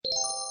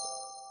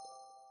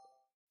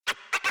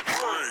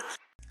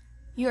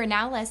You are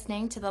now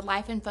listening to the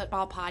Life in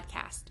Football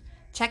podcast.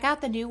 Check out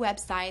the new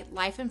website,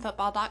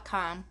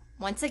 lifeinfootball.com.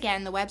 Once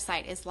again, the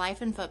website is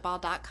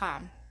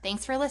lifeinfootball.com.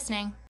 Thanks for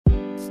listening.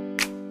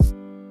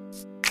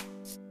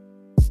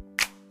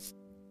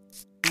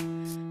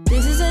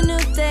 This is a new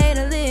day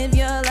to live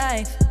your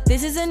life.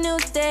 This is a new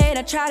day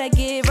to try to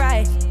get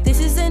right.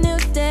 This is a new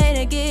day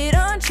to get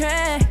on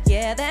track.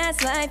 Yeah,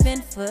 that's life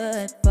in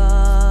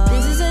football.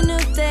 This is a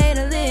new day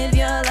to live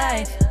your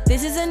life.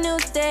 This is a new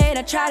day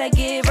to try to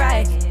get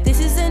right. This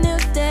is a new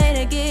day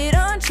to get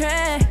on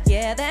track.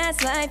 Yeah,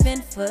 that's life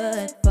in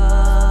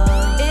football.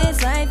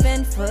 It's life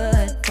in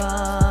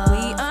football.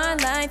 We are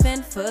life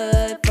in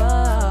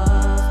football.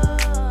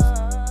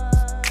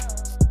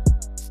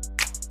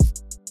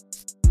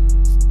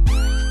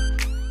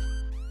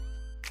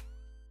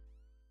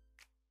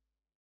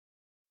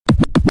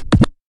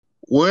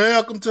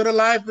 Welcome to the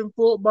Life in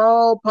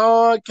Football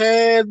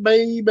podcast,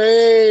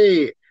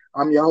 baby.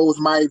 I'm your host,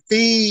 Mike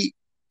Feed.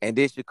 And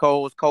this your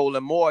Coles, Cole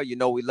and Moore. You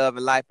know we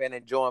loving life and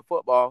enjoying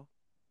football.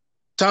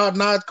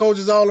 Top-notch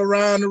coaches all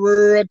around the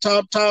world.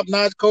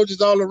 Top-notch coaches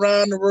all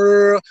around the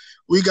world.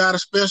 We got a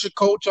special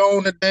coach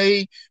on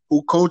today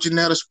who coaching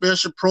at a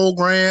special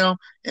program,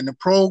 and the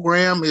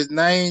program is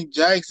named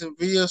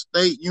Jacksonville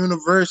State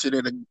University,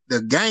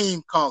 the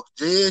Gamecocks,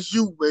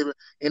 JSU, baby,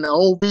 in the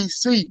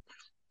OVC.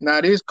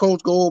 Now, this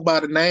coach goes by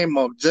the name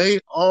of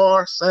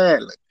J.R.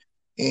 Sadler,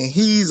 and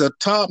he's a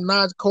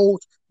top-notch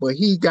coach, but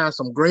he got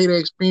some great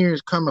experience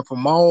coming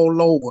from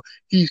all over.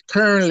 He's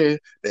currently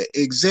the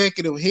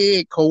executive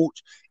head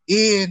coach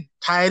and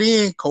tight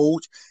end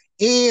coach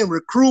and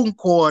recruiting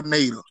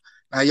coordinator.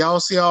 Now, y'all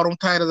see all them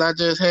titles I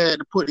just had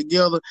to put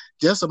together?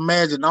 Just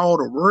imagine all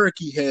the work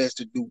he has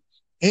to do.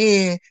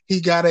 And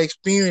he got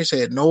experience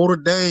at Notre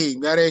Dame,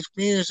 got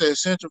experience at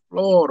Central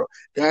Florida,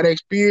 got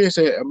experience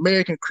at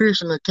American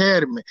Christian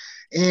Academy.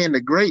 And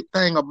the great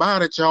thing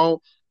about it,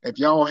 y'all, if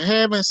y'all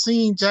haven't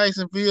seen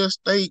Jacksonville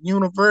State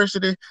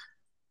University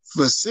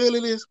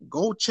facilities,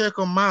 go check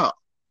them out.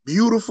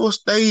 Beautiful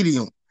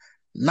stadium,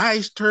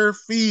 nice turf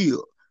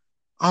field.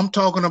 I'm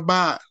talking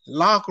about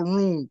locker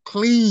room,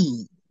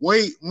 clean,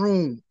 weight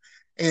room.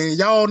 And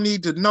y'all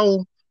need to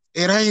know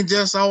it ain't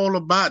just all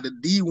about the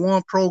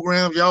D1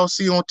 programs y'all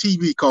see on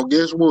TV, because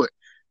guess what?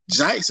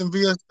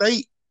 Jacksonville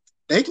State,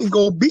 they can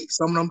go beat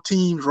some of them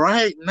teams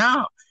right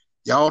now.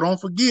 Y'all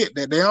don't forget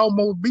that they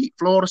almost beat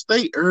Florida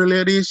State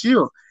earlier this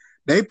year.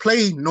 They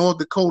play North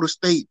Dakota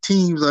State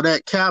teams of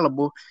that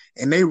caliber,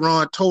 and they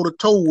run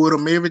toe-to-toe with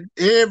them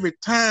every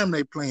time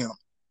they play them.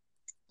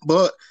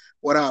 But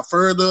without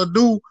further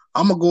ado,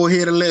 I'm going to go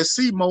ahead and let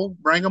Simo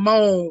bring them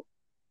on.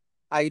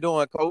 How you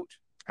doing, Coach?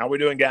 How we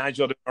doing, guys?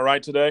 Y'all doing all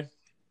right today?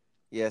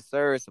 Yes,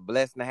 sir. It's a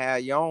blessing to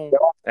have you on.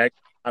 I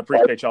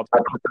appreciate y'all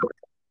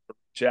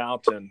reach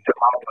out and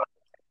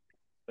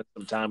spend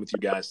some time with you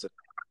guys today.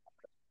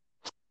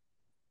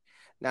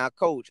 Now,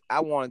 Coach, I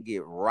want to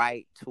get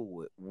right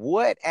to it.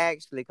 What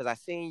actually, because I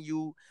seen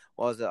you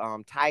was a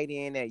tight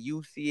end at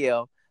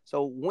UCL.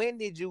 So when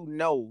did you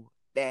know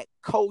that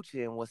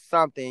coaching was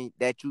something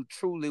that you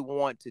truly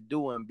want to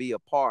do and be a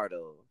part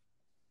of?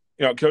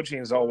 You know, coaching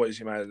is always,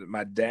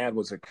 my dad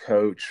was a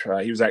coach.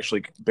 He was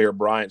actually Bear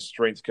Bryant's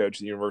strength coach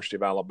at the University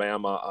of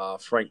Alabama.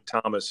 Frank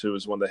Thomas, who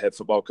was one of the head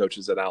football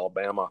coaches at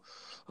Alabama,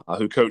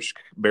 who coached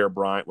Bear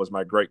Bryant, was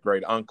my great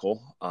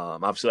uncle.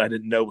 Obviously, I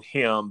didn't know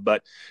him,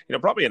 but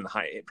probably a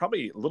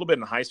little bit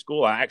in high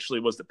school, I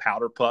actually was the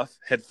Powder Puff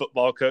head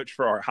football coach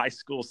for our high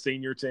school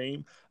senior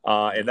team,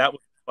 and that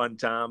was a fun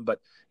time.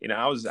 But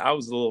I was a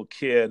little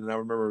kid, and I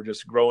remember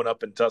just growing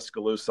up in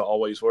Tuscaloosa,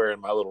 always wearing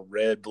my little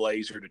red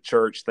blazer to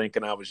church,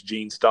 thinking I was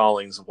Gene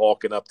Stallings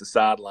walking up the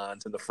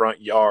sidelines in the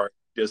front yard,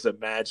 just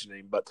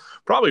imagining. But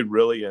probably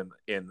really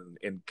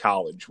in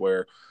college,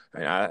 where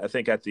I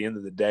think at the end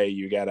of the day,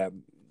 you got to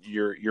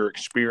your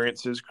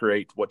experiences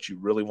create what you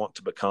really want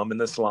to become in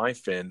this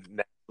life, and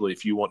naturally,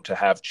 if you want to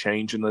have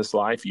change in this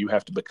life, you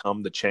have to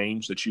become the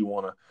change that you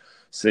want to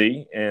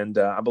see. And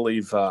I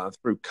believe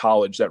through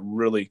college, that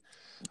really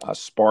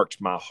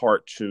sparked my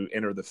heart to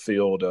enter the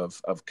field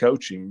of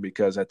coaching,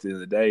 because at the end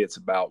of the day, it's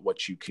about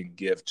what you can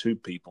give to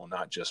people,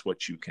 not just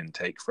what you can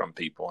take from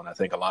people. And I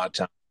think a lot of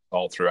times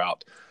all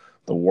throughout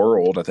the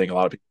world, I think a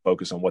lot of people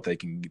focus on what they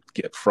can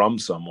get from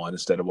someone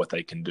instead of what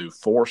they can do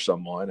for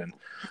someone. And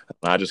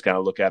I just kind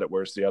of look at it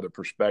where's the other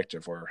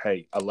perspective, where,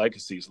 hey, a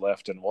legacy is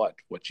left in what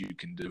you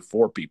can do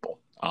for people.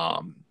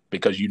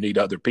 Because you need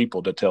other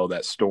people to tell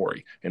that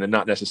story. And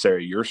not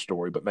necessarily your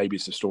story, but maybe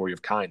it's the story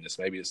of kindness.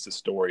 Maybe it's the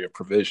story of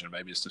provision.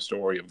 Maybe it's the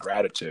story of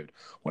gratitude,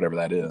 whatever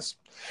that is.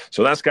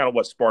 So that's kind of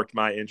what sparked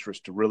my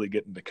interest to really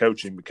get into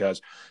coaching,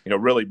 because,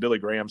 really Billy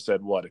Graham said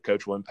a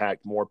coach will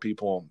impact more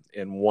people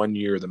in 1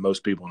 year than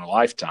most people in a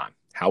lifetime.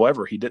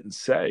 However, he didn't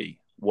say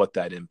what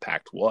that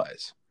impact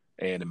was.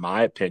 And in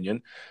my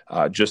opinion,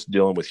 just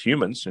dealing with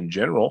humans in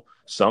general,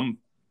 some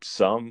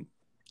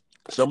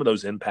of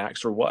those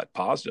impacts are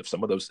positive.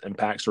 Some of those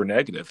impacts are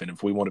negative. And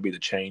if we want to be the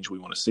change we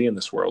want to see in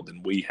this world,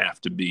 then we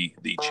have to be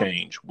the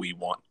change we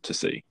want to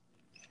see.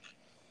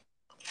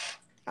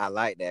 I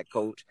like that,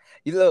 Coach.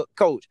 You look,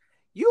 Coach,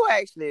 you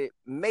actually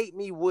make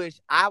me wish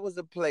I was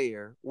a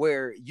player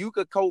where you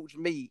could coach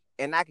me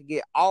and I could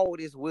get all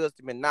this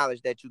wisdom and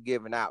knowledge that you're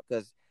giving out,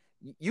 because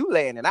you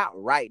laying it out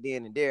right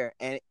then and there.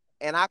 And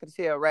I can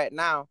tell right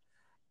now,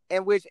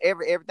 and which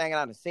everything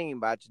I've seen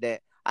about you,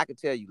 that I can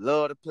tell you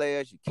love the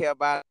players, you care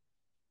about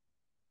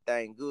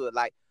everything good.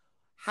 Like,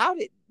 how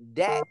did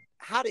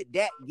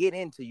that get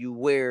into you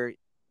where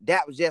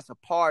that was just a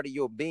part of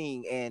your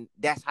being and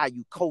that's how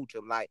you coach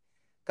them? Like,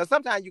 because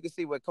sometimes you can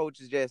see where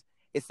coaches just,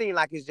 it seems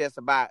like it's just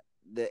about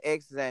the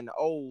X's and the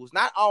O's,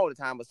 not all the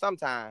time, but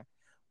sometimes.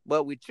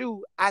 But with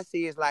you, I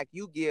see it's like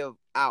you give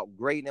out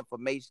great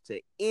information to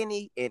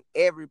any and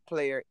every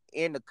player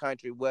in the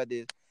country,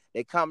 whether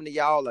they come to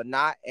y'all or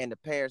not, and the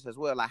parents as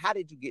well. Like, how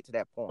did you get to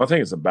that point? I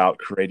think it's about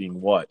creating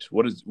what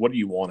do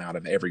you want out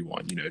of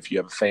everyone? You know, if you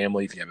have a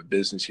family, if you have a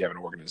business, you have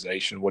an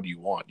organization, what do you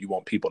want? You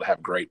want people to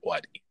have great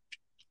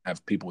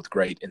have people with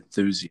great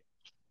enthusiasm,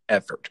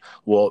 effort.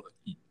 Well,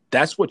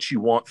 that's what you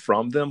want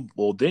from them.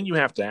 Well, then you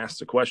have to ask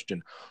the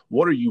question,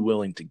 what are you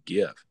willing to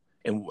give?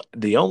 And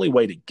the only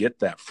way to get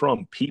that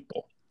from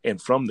people and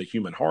from the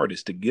human heart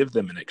is to give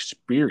them an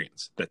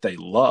experience that they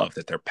love,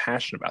 that they're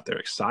passionate about, they're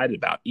excited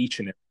about each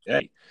and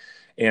every day.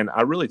 And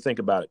I really think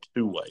about it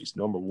two ways.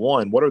 Number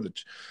one, what are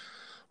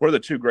the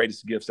two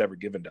greatest gifts ever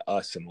given to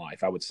us in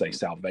life? I would say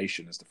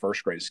salvation is the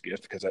first greatest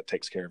gift, because that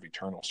takes care of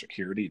eternal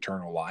security,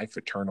 eternal life,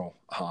 eternal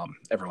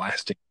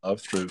everlasting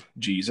love through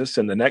Jesus.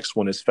 And the next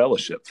one is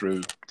fellowship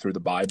through the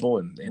Bible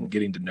and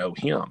getting to know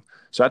him.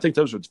 So I think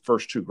those are the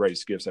first two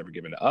greatest gifts ever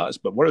given to us.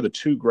 But what are the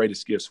two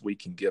greatest gifts we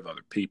can give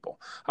other people?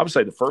 I would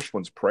say the first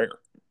one's prayer.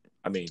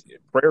 I mean,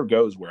 prayer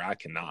goes where I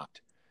cannot.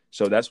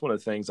 So that's one of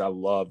the things I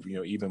love, you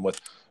know, even with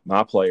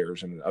my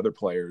players and other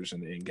players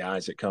and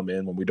guys that come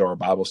in when we do our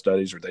Bible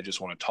studies or they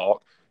just want to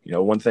talk. You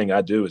know, one thing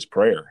I do is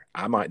prayer.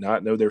 I might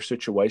not know their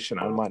situation.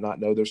 I might not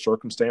know their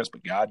circumstance,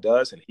 but God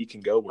does, and he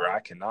can go where I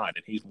cannot.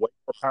 And he's way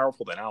more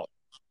powerful than Alex.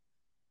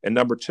 And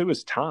number two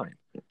is time,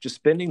 just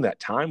spending that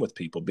time with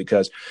people,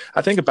 because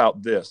I think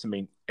about this. I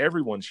mean,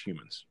 everyone's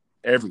humans,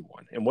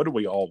 everyone. And what do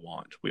we all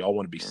want? We all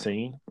want to be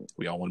seen.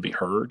 We all want to be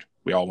heard.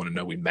 We all want to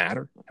know we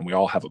matter, and we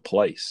all have a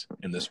place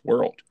in this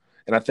world.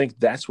 And I think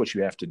that's what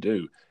you have to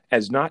do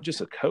as not just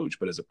a coach,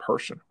 but as a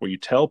person, where you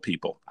tell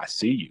people, I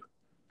see you,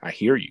 I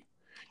hear you,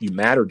 you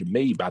matter to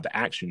me by the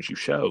actions you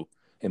show.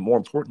 And more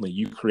importantly,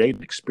 you create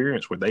an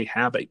experience where they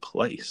have a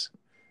place.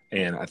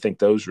 And I think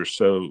those are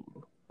so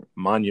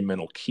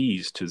monumental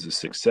keys to the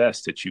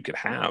success that you could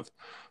have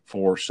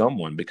for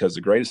someone, because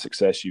the greatest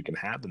success you can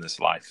have in this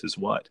life is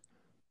what?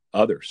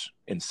 Others,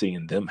 and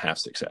seeing them have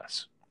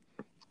success.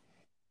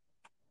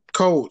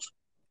 Coach,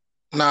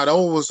 now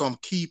those were some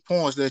key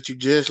points that you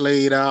just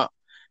laid out,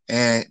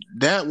 and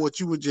that what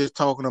you were just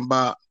talking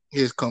about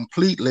is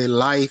completely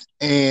life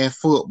and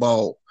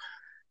football.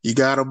 You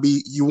gotta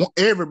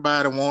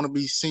everybody want to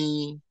be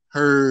seen,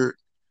 heard,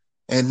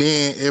 and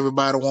then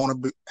everybody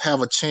want to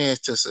have a chance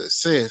to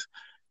success.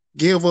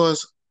 Give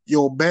us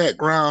your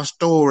background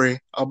story,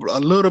 a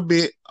little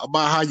bit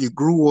about how you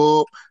grew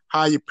up,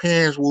 how your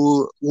parents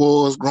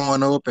was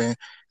growing up, and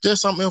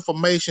just some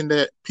information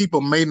that people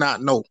may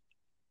not know.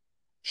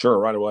 Sure,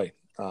 right away.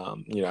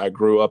 You know, I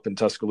grew up in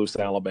Tuscaloosa,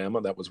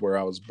 Alabama. That was where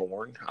I was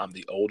born. I'm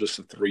the oldest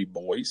of three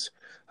boys.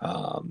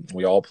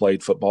 We all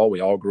played football. We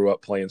all grew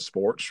up playing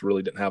sports.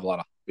 Really didn't have a lot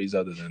of hobbies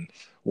other than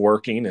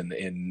working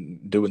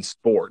and doing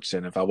sports.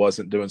 And if I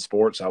wasn't doing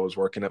sports, I was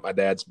working at my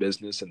dad's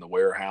business in the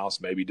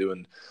warehouse, maybe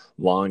doing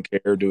lawn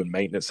care, doing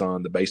maintenance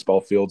on the baseball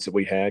fields that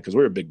we had, because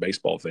we were a big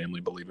baseball family,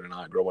 believe it or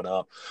not, growing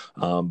up.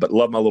 But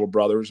love my little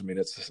brothers. I mean,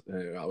 it's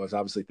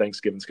obviously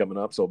Thanksgiving's coming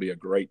up, so it'll be a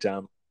great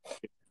time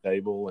at the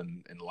table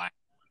and laugh.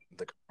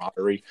 The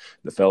camaraderie,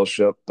 the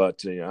fellowship.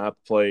 But you know,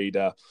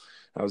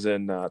 I was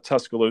in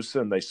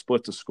Tuscaloosa, and they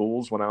split the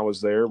schools when I was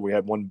there. We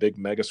had one big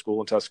mega school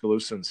in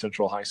Tuscaloosa and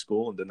Central High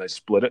School, and then they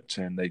split it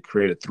and they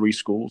created three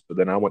schools. So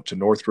then I went to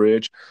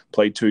Northridge,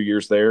 played 2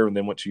 years there, and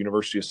then went to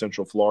University of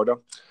Central Florida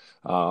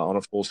on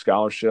a full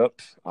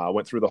scholarship. I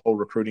went through the whole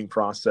recruiting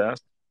process.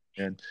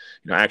 And,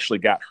 you know, I actually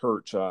got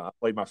hurt. I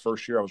played my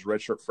first year. I was a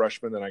redshirt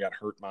freshman. Then I got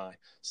hurt my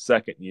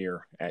second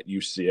year at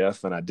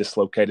UCF, and I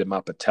dislocated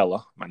my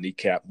patella. My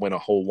kneecap went a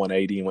whole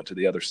 180 and went to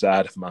the other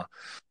side of my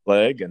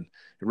leg. And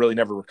it really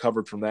never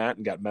recovered from that,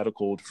 and got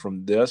medicaled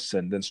from this,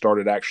 and then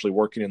started actually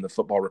working in the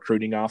football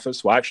recruiting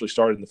office. Well, I actually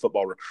started in the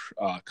football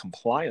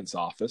compliance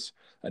office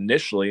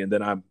initially, and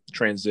then I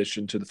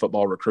transitioned to the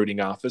football recruiting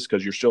office,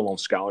 because you're still on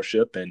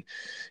scholarship and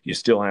you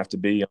still have to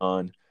be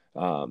on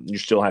you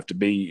still have to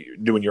be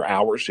doing your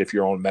hours if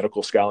you're on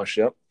medical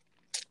scholarship.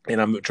 And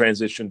I'm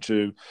transitioned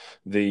to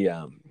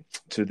the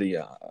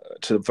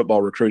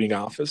football recruiting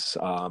office.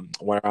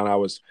 When I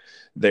was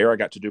there, I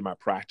got to do my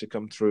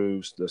practicum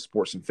through the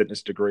sports and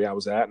fitness degree I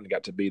was at, and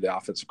got to be the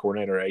offensive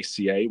coordinator at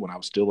ACA when I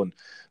was still in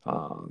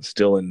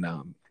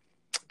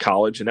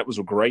college, and that was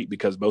great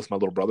because both my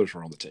little brothers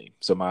were on the team.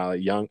 So my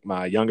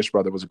youngest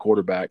brother was a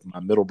quarterback.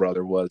 My middle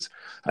brother was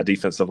a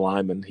defensive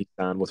lineman. He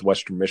signed with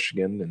Western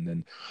Michigan, and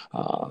then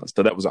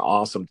so that was an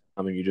awesome time.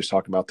 I mean, you just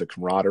talking about the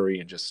camaraderie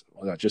and just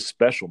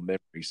special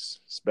memories.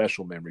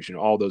 You know,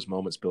 all those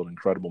moments build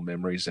incredible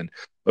memories.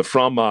 But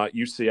from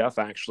UCF,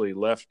 I actually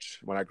left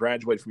when I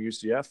graduated from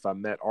UCF. I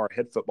met our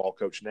head football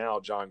coach now,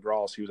 John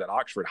Gross. He was at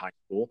Oxford High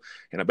School,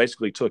 and I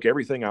basically took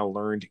everything I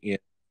learned in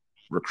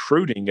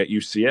recruiting at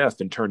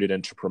UCF and turned it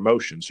into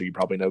promotion. So you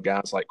probably know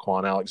guys like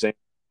Quan Alexander,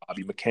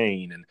 Bobby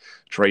McCain, and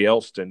Trey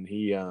Elston.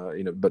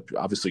 But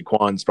obviously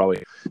Quan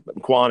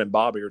and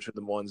Bobby are two of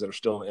the ones that are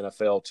still in the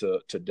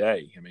NFL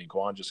today. I mean,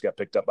 Quan just got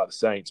picked up by the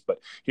Saints, but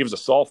he was a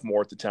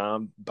sophomore at the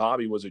time.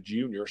 Bobby was a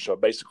junior. So I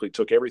basically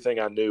took everything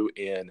I knew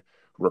in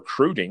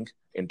recruiting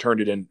and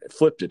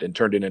flipped it and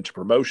turned it into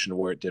promotion,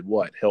 where it did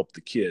what? Help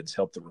the kids,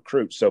 help the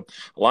recruits. So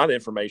a lot of the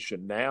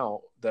information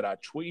now that I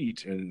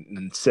tweet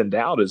and send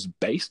out is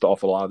based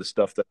off a lot of the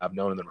stuff that I've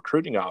known in the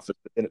recruiting office,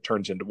 but then it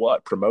turns into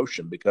what?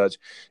 Promotion. Because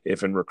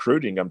if in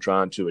recruiting I'm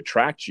trying to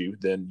attract you,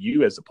 then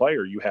you as a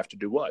player, you have to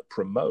do what?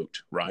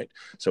 Promote, right?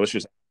 So it's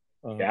just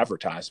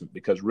advertisement,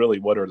 because really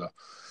when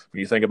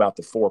you think about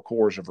the four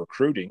cores of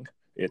recruiting,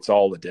 it's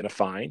all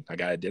identifying. I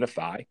got to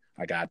identify.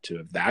 I got to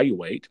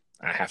evaluate.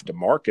 I have to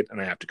market, and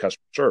I have to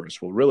customer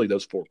service. Well, really,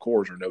 those four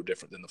cores are no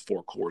different than the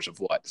four cores of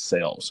what?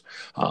 Sales.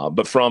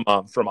 But from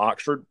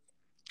Oxford,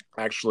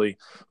 actually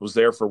was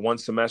there for one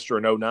semester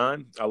in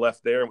 2009. I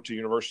left there, went to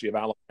University of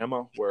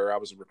Alabama, where I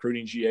was a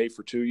recruiting GA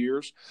for 2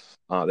 years.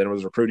 Then I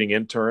was a recruiting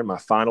intern my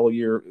final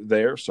year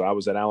there. So I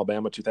was at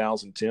Alabama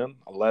 2010,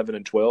 11,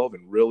 and 12,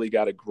 and really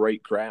got a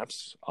great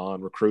grasp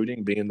on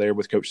recruiting, being there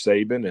with Coach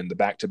Saban and the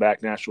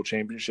back-to-back national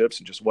championships,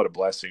 and just what a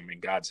blessing. I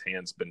mean, God's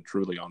hand's been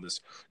truly on this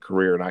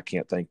career, and I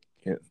can't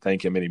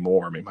thank him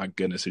anymore. I mean, my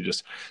goodness, he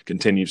just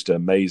continues to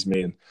amaze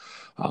me.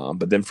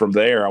 But then from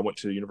there, I went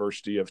to the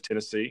University of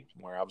Tennessee,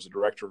 where I was the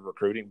director of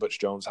recruiting. Butch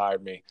Jones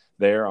hired me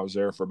there. I was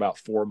there for about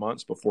 4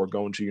 months before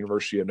going to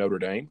University of Notre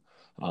Dame,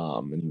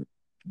 and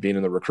being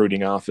in the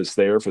recruiting office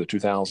there for the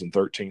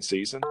 2013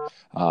 season.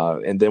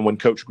 And then when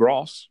Coach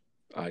Gross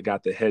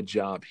got the head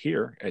job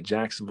here at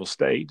Jacksonville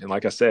State, and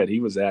like I said, he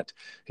was at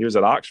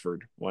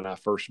Oxford when I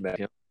first met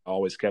him. I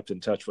always kept in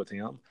touch with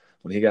him.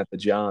 When he got the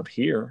job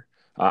here,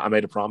 I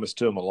made a promise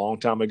to him a long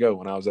time ago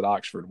when I was at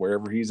Oxford,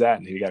 wherever he's at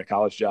and he got a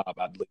college job,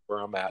 I'd leave where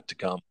I'm at to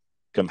come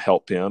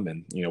help him.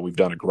 And, you know, we've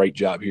done a great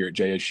job here at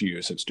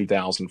JSU since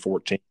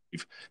 2014.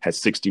 We've had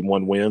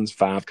 61 wins,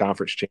 5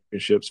 conference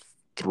championships,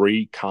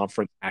 3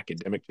 conference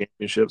academic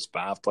championships,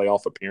 5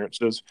 playoff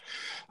appearances,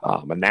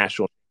 a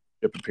national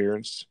championship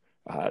appearance,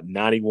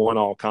 91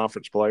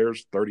 all-conference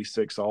players,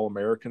 36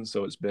 All-Americans.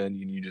 So it's been,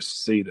 you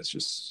just see that's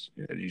just,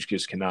 you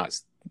just cannot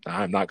 –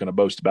 I'm not going to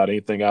boast about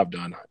anything I've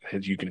done.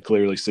 As you can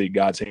clearly see,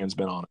 God's hand's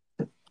been on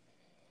it.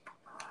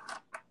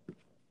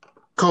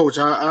 Coach,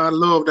 I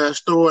love that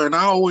story, and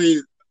I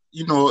always,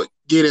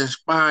 get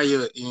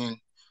inspired, and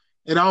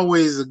it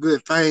always is a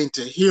good thing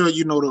to hear,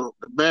 the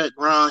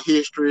background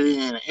history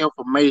and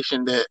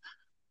information that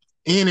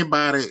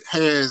anybody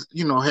has,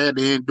 had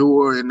to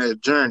endure in their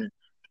journey.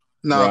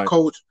 Now, right.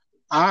 Coach,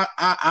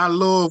 I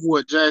love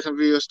what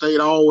Jacksonville State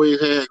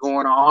always had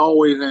going on. I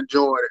always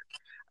enjoyed it.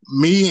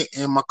 Me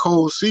and my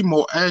coach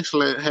Seymour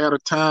actually had a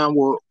time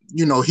where,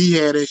 he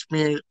had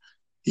experience.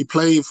 He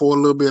played for a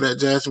little bit at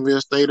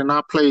Jacksonville State, and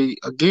I played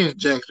against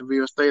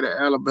Jacksonville State at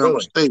Alabama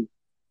State.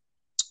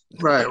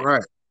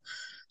 Right.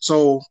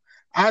 So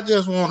I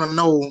just want to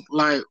know,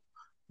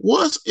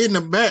 what's in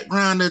the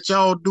background that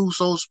y'all do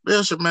so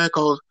special, man?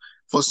 Because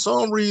for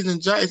some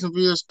reason,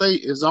 Jacksonville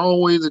State is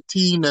always a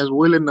team that's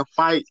willing to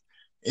fight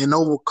and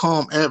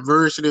overcome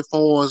adversity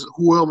for us,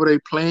 whoever they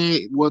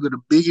play, whether the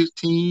biggest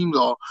teams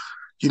or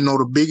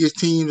the biggest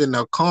teams in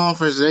the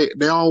conference,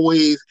 they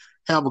always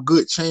have a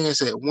good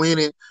chance at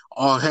winning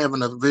or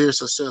having a very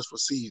successful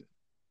season.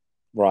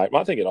 Right.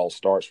 Well, I think it all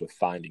starts with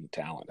finding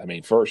talent. I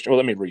mean, first,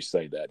 let me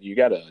re-say that. You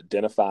got to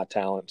identify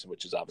talent,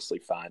 which is obviously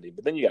finding,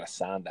 but then you got to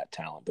sign that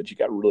talent. But you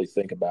got to really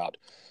think about,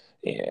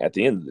 at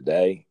the end of the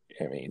day,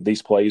 I mean,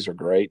 these plays are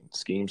great,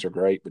 schemes are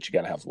great, but you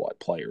got to have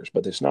players.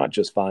 But it's not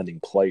just finding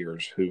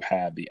players who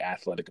have the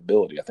athletic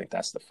ability. I think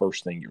that's the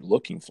first thing you're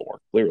looking for.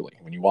 Clearly,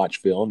 when you watch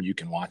film, you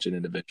can watch an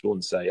individual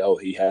and say, oh,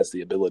 he has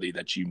the ability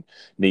that you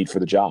need for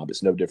the job.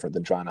 It's no different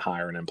than trying to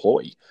hire an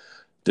employee.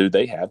 Do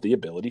they have the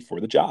ability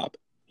for the job?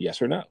 Yes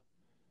or no?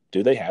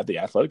 Do they have the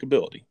athletic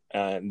ability?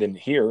 And then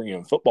here,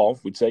 in football,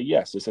 we'd say,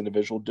 yes, this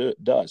individual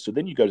does. So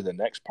then you go to the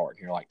next part,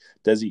 and you're like,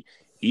 does he,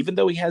 even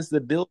though he has the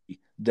ability,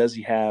 does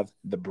he have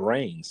the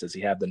brains? Does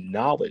he have the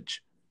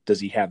knowledge? Does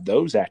he have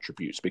those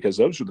attributes? Because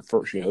those are the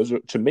first,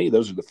 to me,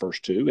 those are the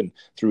first two. And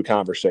through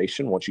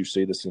conversation, once you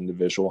see this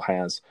individual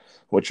has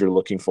what you're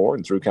looking for,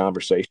 and through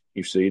conversation,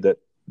 you see that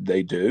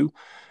they do.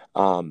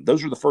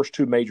 Those are the first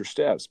 2 major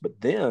steps.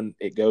 But then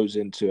it goes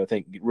into, I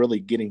think,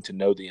 really getting to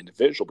know the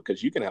individual,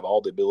 because you can have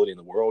all the ability in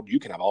the world. You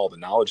can have all the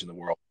knowledge in the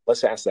world.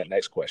 Let's ask that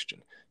next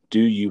question.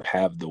 Do you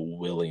have the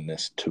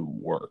willingness to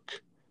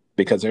work?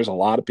 because there's a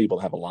lot of people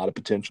that have a lot of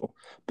potential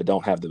but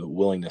don't have the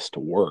willingness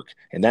to work.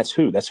 And that's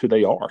who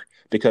they are,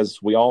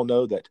 because we all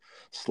know that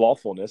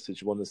slothfulness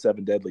is one of the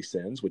 7 deadly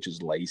sins, which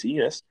is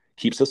laziness,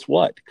 keeps us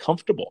what?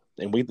 Comfortable.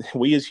 And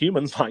we as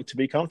humans like to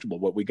be comfortable.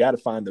 But we got to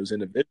find those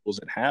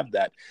individuals that have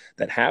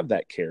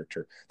that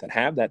character, that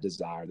have that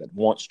desire, that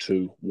wants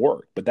to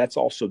work. But that's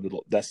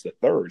the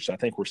third. So I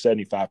think we're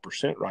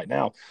 75% right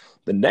now.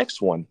 The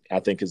next one, I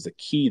think, is the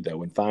key,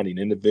 though, in finding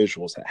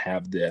individuals that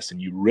have this.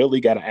 And you really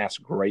got to ask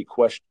great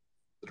questions,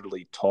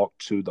 literally talk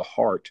to the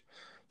heart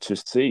to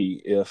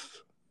see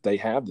if they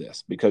have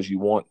this, because you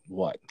want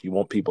what? You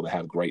want people to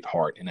have great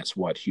heart. And that's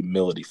what?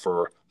 Humility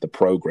for the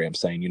program,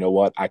 saying, you know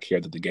what? I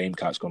care that the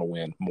Gamecock's going to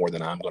win more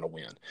than I'm going to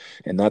win.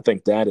 And I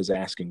think that is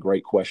asking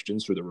great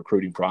questions through the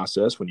recruiting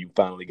process when you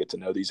finally get to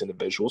know these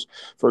individuals.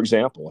 For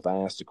example, if I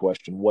ask the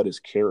question, what is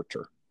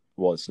character?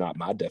 Well, it's not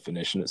my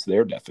definition, it's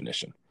their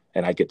definition.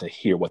 And I get to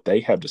hear what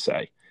they have to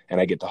say, and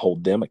I get to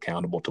hold them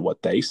accountable to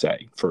what they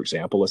say. For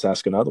example, let's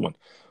ask another one.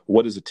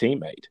 What is a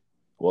teammate?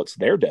 Well, it's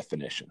their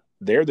definition.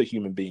 They're the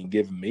human being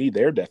giving me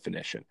their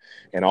definition.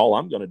 And all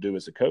I'm going to do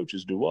as a coach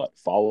is do what?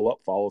 Follow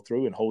up, follow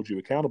through, and hold you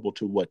accountable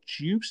to what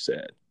you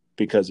said,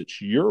 because it's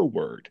your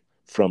word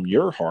from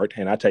your heart.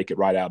 And I take it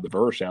right out of the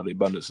verse, out of the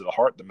abundance of the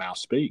heart, the mouth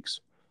speaks.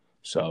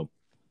 So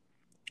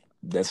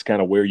that's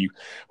kind of where you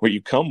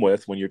come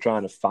with when you're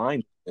trying to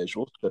find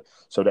visuals.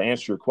 So to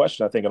answer your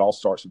question, I think it all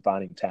starts with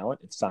finding talent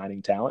and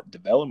signing talent,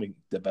 developing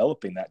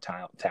that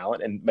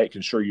talent, and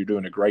making sure you're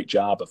doing a great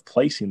job of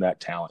placing that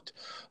talent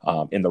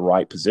in the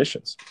right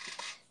positions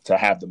to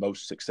have the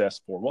most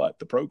success for what?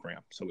 The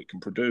program, so it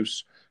can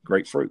produce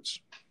great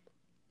fruits.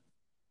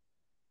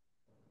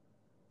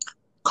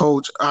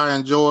 Coach, I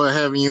enjoy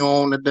having you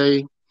on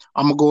today.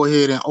 I'm going to go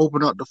ahead and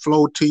open up the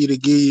floor to you to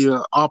give you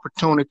an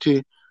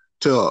opportunity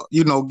to,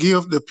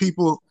 give the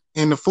people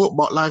in the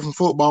football, life and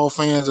football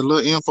fans, a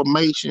little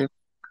information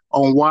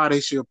on why they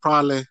should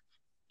probably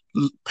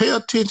pay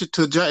attention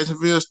to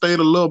Jacksonville State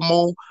a little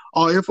more,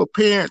 or if a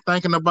parent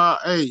thinking about,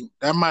 hey,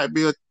 that might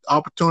be an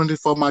opportunity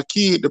for my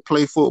kid to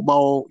play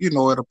football,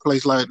 at a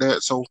place like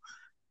that. So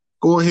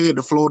go ahead,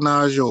 the floor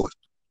now is yours.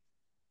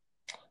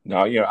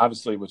 No,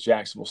 obviously with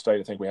Jacksonville State,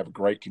 I think we have a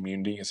great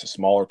community. It's a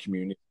smaller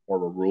community, more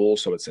of a rural,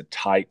 so it's a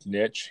tight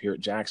niche here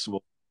at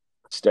Jacksonville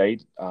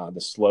State. The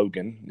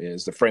slogan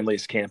is the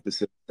friendliest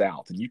campus in the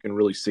South, and you can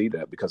really see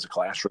that because the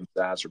classroom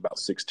size are about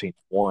 16-1,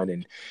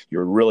 and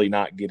you're really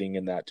not getting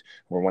in that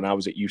where when I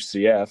was at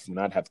UCF, when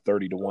I'd have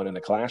 30-1 in the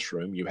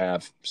classroom, you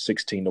have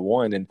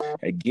 16-1. And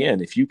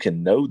again, if you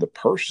can know the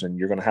person,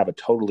 you're going to have a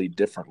totally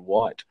different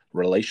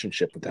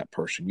relationship with that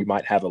person. You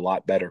might have a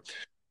lot better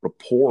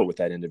rapport with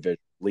that individual,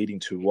 leading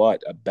to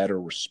a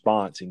better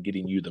response and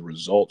getting you the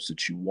results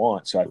that you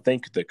want. So I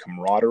think the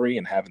camaraderie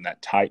and having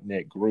that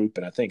tight-knit group,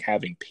 and I think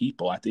having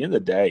people, at the end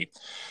of the day,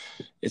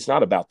 it's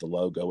not about the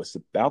logo, it's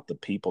about the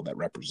people that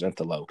represent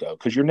the logo,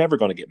 because you're never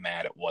going to get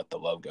mad at the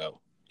logo.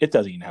 It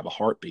doesn't even have a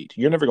heartbeat.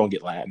 You're never going to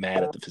get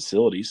mad at the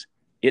facilities.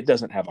 It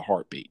doesn't have a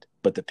heartbeat,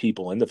 but the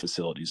people in the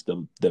facilities,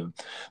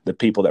 the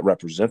people that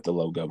represent the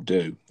logo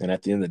do. And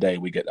at the end of the day,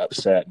 we get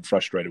upset and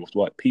frustrated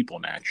with people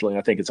naturally. And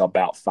I think it's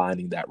about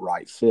finding that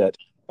right fit.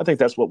 I think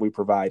that's what we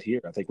provide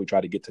here. I think we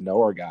try to get to know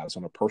our guys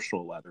on a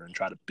personal level and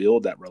try to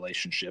build that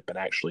relationship and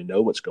actually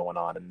know what's going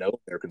on and know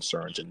their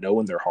concerns and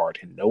knowing their heart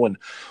and knowing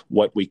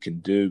what we can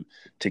do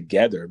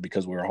together,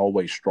 because we're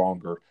always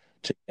stronger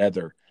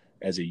together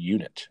as a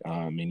unit.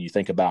 And you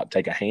think about,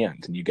 take a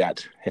hand, and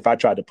if I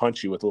tried to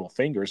punch you with little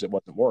fingers, it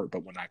wouldn't work.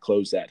 But when I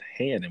close that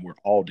hand and we're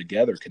all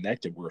together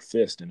connected, we're a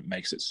fist, and it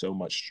makes it so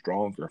much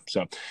stronger.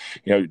 So,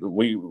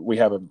 we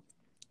have a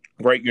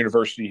great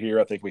university here.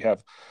 I think we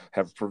have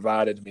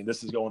provided,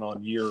 this is going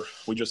on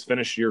we just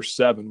finished year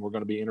 7. We're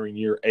going to be entering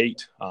year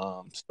 8,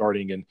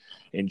 starting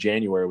in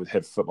January with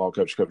head football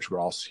coach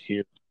Ross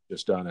here.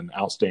 Just done an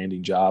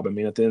outstanding job. At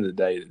the end of the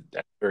day, at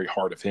the very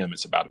heart of him,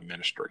 it's about a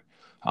ministry.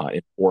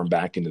 And pouring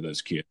back into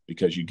those kids,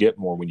 because you get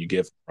more when you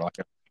give,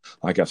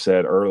 like I've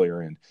said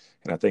earlier. And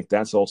I think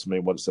that's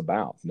ultimately what it's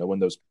about,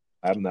 knowing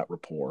having that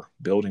rapport,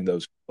 building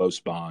those close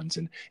bonds,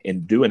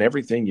 and doing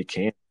everything you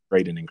can to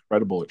create an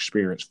incredible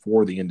experience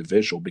for the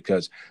individual,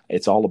 because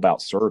it's all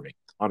about serving,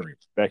 honoring,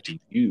 respecting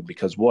you,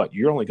 because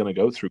you're only going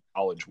to go through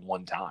college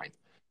one time.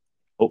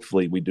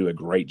 Hopefully we do a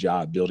great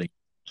job building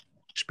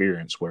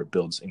experience where it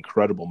builds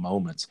incredible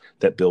moments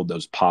that build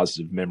those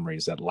positive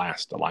memories that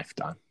last a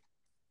lifetime.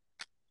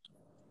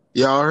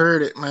 Y'all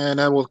heard it, man.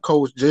 That was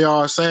Coach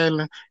J.R.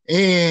 Sandlin,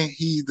 and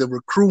he's the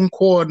recruiting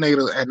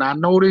coordinator. And I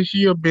know this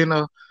year been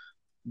a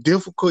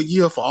difficult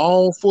year for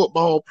all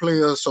football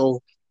players.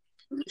 So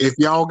if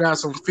y'all got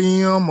some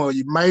film, or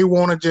you may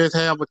want to just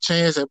have a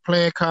chance at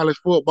playing college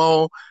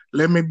football,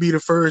 let me be the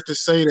first to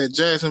say that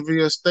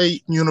Jacksonville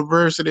State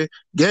University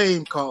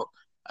Gamecock,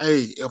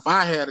 hey, if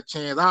I had a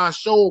chance, I'd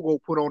sure go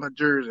put on a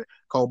jersey,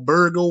 because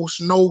Burgo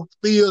Snow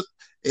Field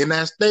in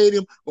that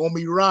stadium going to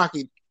be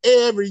rocking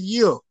every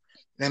year.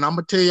 And I'm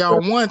going to tell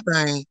y'all one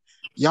thing,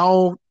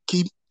 y'all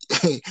keep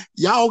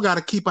y'all got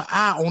to keep an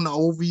eye on the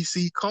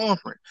OVC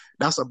conference.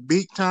 That's a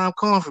big time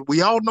conference.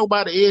 We all know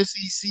about the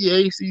SEC,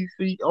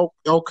 ACC.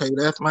 Okay,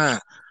 that's fine.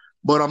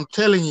 But I'm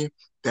telling you,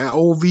 that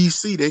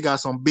OVC, they got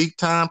some big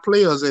time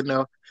players in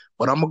there.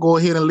 But I'm going to go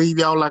ahead and leave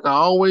y'all like I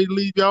always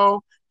leave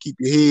y'all. Keep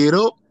your head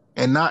up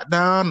and not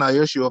down. Now,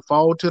 else you'll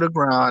fall to the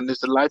ground. This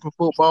is the Life in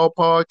Football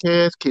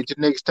Podcast. Catch you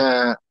next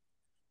time.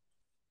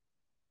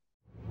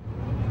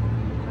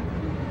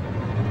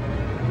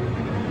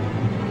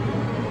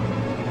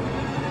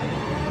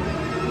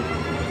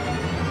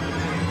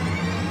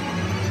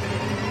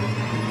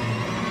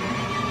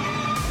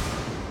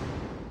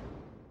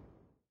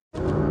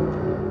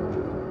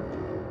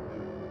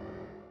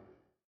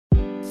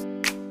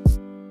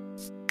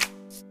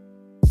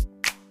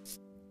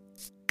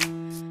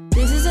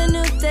 This is a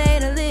new day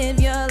to live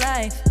your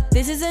life.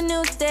 This is a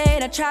new day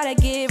to try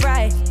to get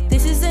right.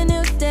 This is a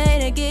new day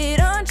to get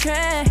on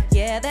track.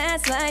 Yeah,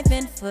 that's life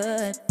in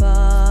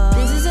football.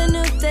 This is a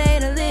new day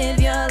to live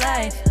your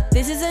life.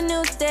 This is a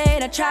new day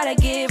to try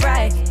to get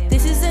right.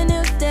 This is a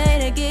new day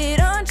to get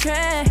on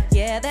track.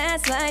 Yeah,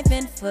 that's life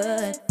in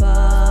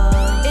football.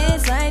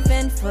 It's life